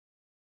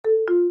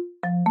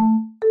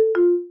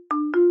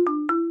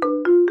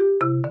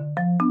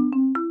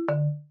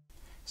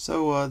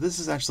This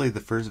is actually the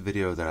first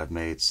video that I've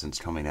made since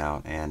coming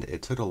out, and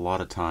it took a lot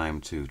of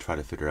time to try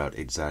to figure out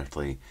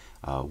exactly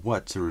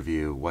what to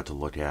review, what to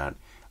look at,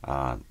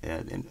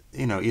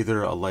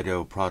 either a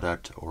Lego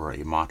product or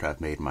a mock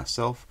I've made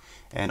myself,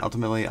 and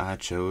ultimately I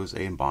chose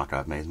a mock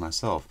I've made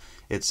myself.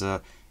 It's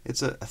a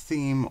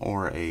theme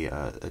or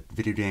a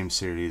video game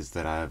series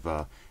that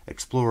I've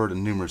explored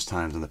numerous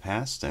times in the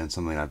past, and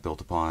something I've built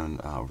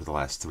upon over the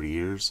last 3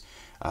 years.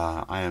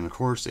 I am, of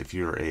course, if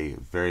you're a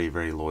very,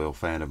 very loyal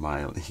fan of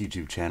my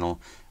YouTube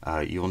channel,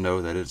 you'll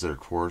know that it is, of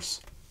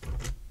course,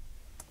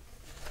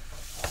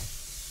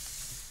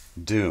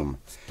 Doom.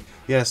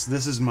 Yes,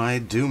 this is my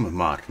Doom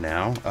mock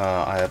now.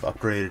 I have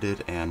upgraded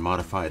it and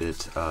modified it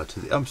to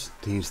the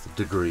umpteenth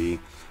degree,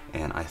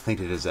 and I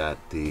think it is at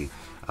the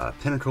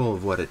pinnacle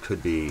of what it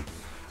could be.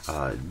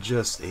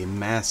 Just a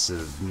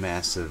massive,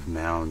 massive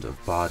mound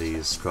of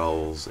bodies,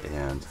 skulls,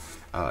 and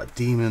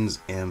demons,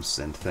 imps,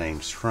 and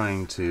things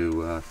trying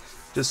to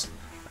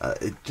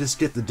just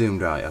get the Doom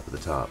guy up at the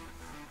top.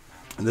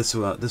 And this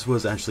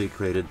was actually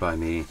created by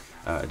me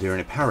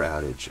during a power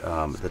outage.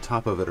 The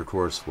top of it, of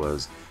course,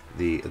 was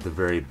the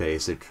very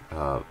basic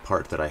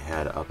part that I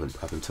had up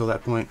until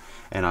that point,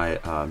 and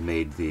I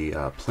made the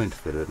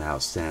plinth that it now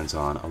stands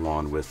on,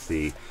 along with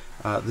the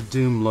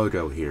Doom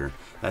logo here.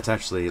 That's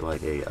actually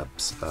like a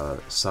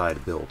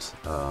side-built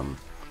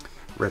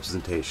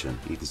representation.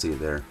 You can see it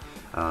there.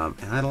 And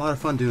I had a lot of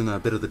fun doing a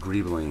bit of the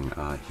greebling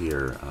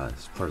here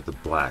as part of the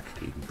black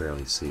that you can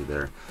barely see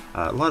there.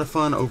 A lot of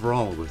fun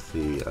overall with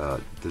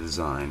the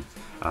design.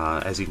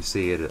 As you can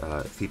see, it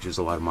features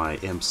a lot of my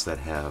imps that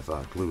have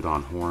glued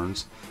on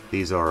horns.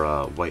 These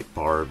are white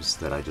barbs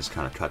that I just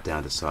kind of cut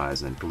down to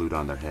size and glued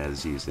on their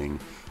heads using,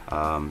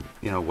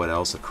 what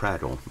else? A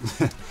cradle.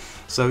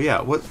 So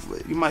yeah, what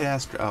you might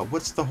ask,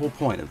 what's the whole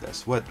point of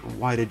this?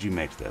 Why did you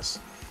make this?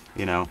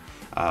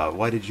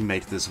 Why did you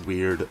make this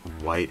weird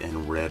white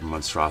and red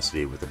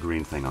monstrosity with a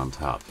green thing on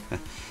top?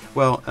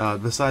 Well,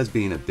 besides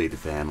being a big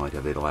fan, like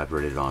I've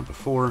elaborated on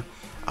before,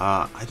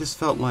 I just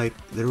felt like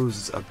there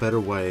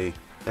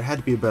had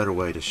to be a better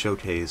way to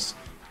showcase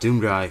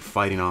Doom Guy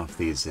fighting off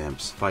these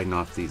imps, fighting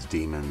off these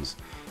demons,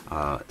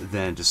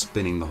 than just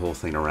spinning the whole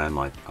thing around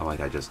like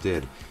I just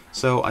did.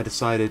 So I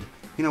decided,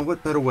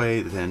 what better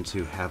way than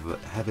to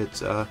have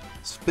it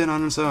spin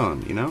on its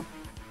own,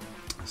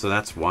 So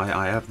that's why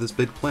I have this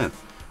big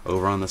plinth.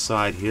 Over on the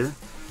side here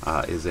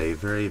is a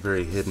very,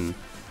 very hidden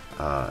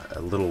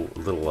little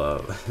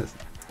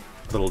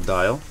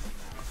dial,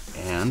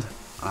 and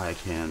I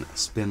can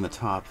spin the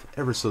top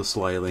ever so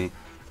slightly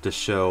to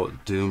show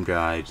Doom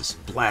Guy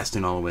just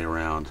blasting all the way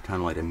around,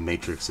 kind of like a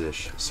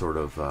Matrix-ish sort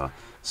of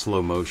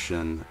slow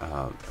motion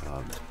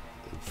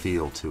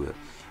feel to it.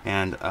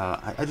 And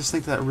I just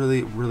think that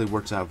really, really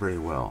works out very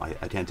well.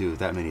 I can't do it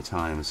that many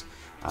times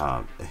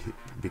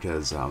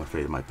because I'm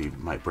afraid it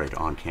might break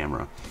on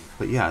camera.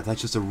 But yeah,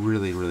 that's just a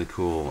really, really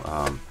cool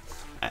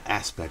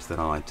aspect that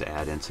I like to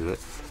add into it,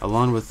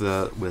 along with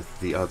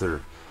the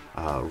other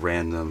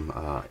random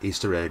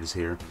Easter eggs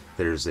here.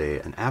 There's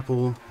an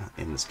apple.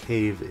 In this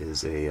cave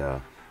is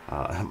a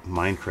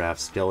Minecraft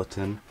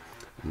skeleton.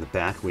 In the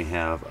back we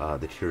have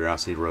the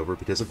Curiosity rover,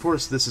 because of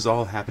course this is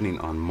all happening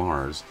on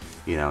Mars.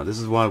 This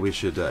is why we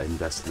should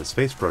invest in the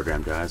space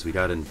program, guys. We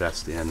got to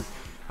invest in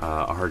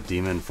our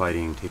demon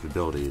fighting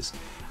capabilities.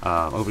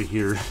 Over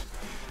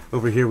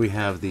here we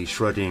have the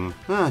shrugging,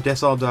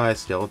 guess I'll die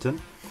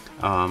skeleton.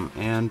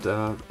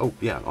 Oh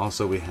yeah,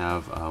 also we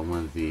have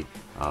one of the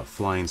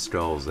flying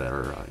skulls that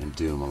are in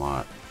Doom a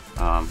lot.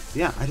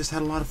 Yeah, I just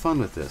had a lot of fun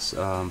with this.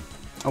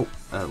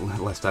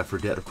 Lest I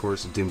forget, of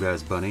course, Doom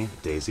Guy's bunny,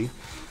 Daisy.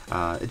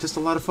 It's just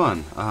a lot of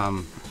fun.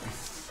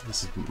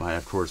 This is,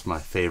 of course, my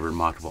favorite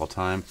mock of all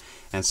time,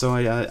 and so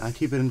I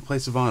keep it in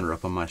place of honor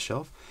up on my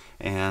shelf.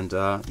 And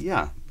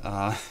yeah,